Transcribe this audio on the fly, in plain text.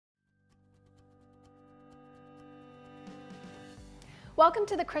Welcome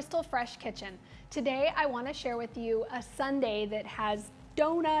to the Crystal Fresh Kitchen. Today I want to share with you a sundae that has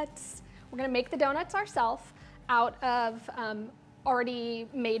donuts. We're going to make the donuts ourselves out of already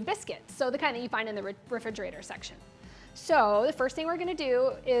made biscuits, so the kind that you find in the refrigerator section. So the first thing we're going to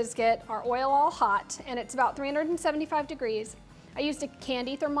do is get our oil all hot, and it's about 375 degrees. I used a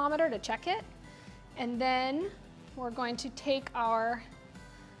candy thermometer to check it, and then we're going to take our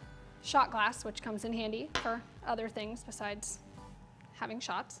shot glass, which comes in handy for other things besides having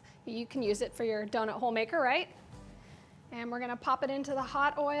shots. You can use it for your donut hole maker, right? And we're gonna pop it into the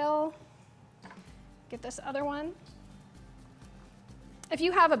hot oil. Get this other one. If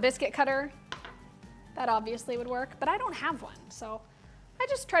you have a biscuit cutter, that obviously would work, but I don't have one, so I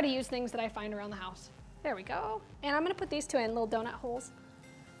just try to use things that I find around the house. There we go. And I'm gonna put these two in little donut holes.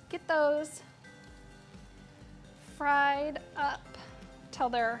 Get those fried up till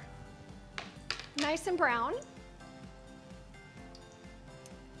they're nice and brown.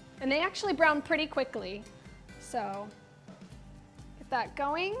 And they actually brown pretty quickly. So get that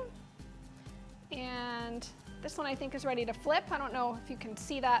going. And this one I think is ready to flip. I don't know if you can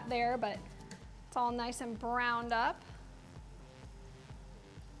see that there, but it's all nice and browned up.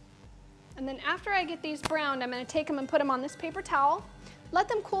 And then after I get these browned, I'm gonna take them and put them on this paper towel. Let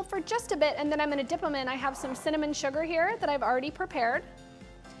them cool for just a bit, and then I'm gonna dip them in. I have some cinnamon sugar here that I've already prepared.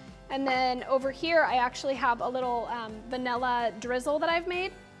 And then over here, I actually have a little vanilla drizzle that I've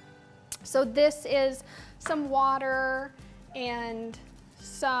made. So this is some water and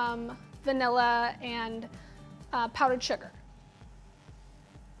some vanilla and powdered sugar.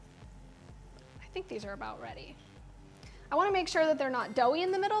 I think these are about ready. I want to make sure that they're not doughy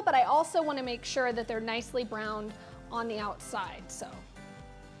in the middle, but I also want to make sure that they're nicely browned on the outside. So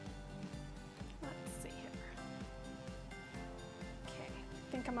let's see here. Okay,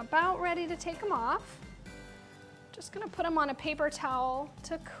 I think I'm about ready to take them off. Just gonna put them on a paper towel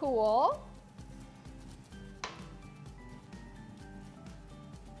to cool.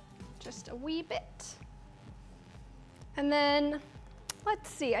 Just a wee bit. And then, let's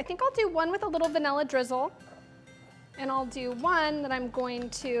see, I think I'll do one with a little vanilla drizzle, and I'll do one that I'm going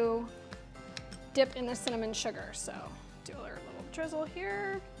to dip in the cinnamon sugar. So do a little drizzle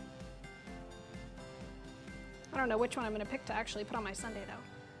here. I don't know which one I'm gonna pick to actually put on my sundae though.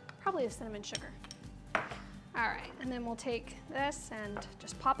 Probably the cinnamon sugar. All right, and then we'll take this and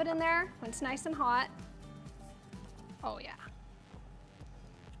just pop it in there when it's nice and hot. Oh yeah.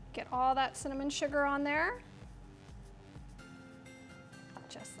 Get all that cinnamon sugar on there.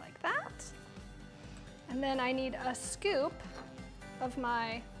 Just like that. And then I need a scoop of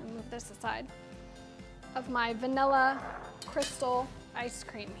my, I'll move this aside, of my vanilla crystal ice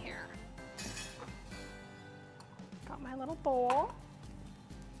cream here. Got my little bowl.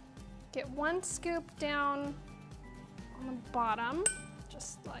 Get one scoop down on the bottom,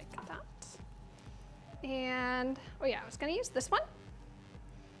 just like that. And, oh yeah, I was gonna use this one.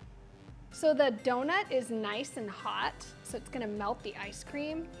 So the donut is nice and hot, so it's gonna melt the ice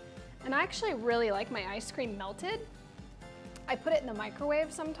cream. And I actually really like my ice cream melted. I put it in the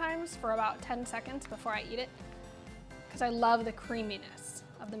microwave sometimes for about 10 seconds before I eat it, because I love the creaminess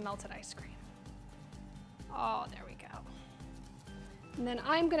of the melted ice cream. Oh, there we go. And then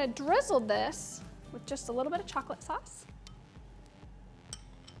I'm gonna drizzle this with just a little bit of chocolate sauce.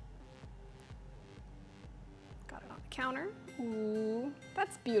 Got it on the counter. Ooh,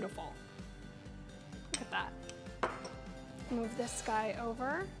 that's beautiful. Look at that. Move this guy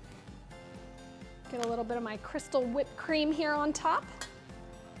over. Get a little bit of my crystal whipped cream here on top.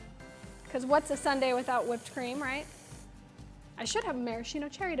 Because what's a sundae without whipped cream, right? I should have a maraschino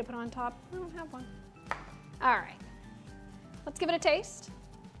cherry to put on top. I don't have one. All right. Let's give it a taste.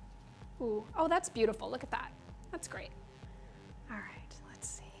 Ooh, oh, that's beautiful. Look at that. That's great. All right, let's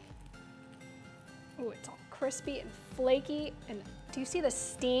see. Ooh, it's all crispy and flaky. And do you see the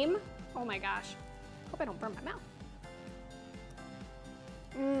steam? Oh my gosh. Hope I don't burn my mouth.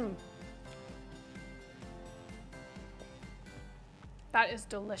 Mmm. That is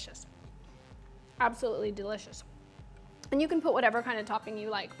delicious. Absolutely delicious. And you can put whatever kind of topping you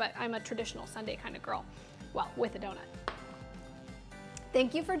like, but I'm a traditional sundae kind of girl. Well, with a donut.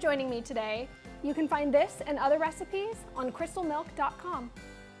 Thank you for joining me today. You can find this and other recipes on crystalmilk.com.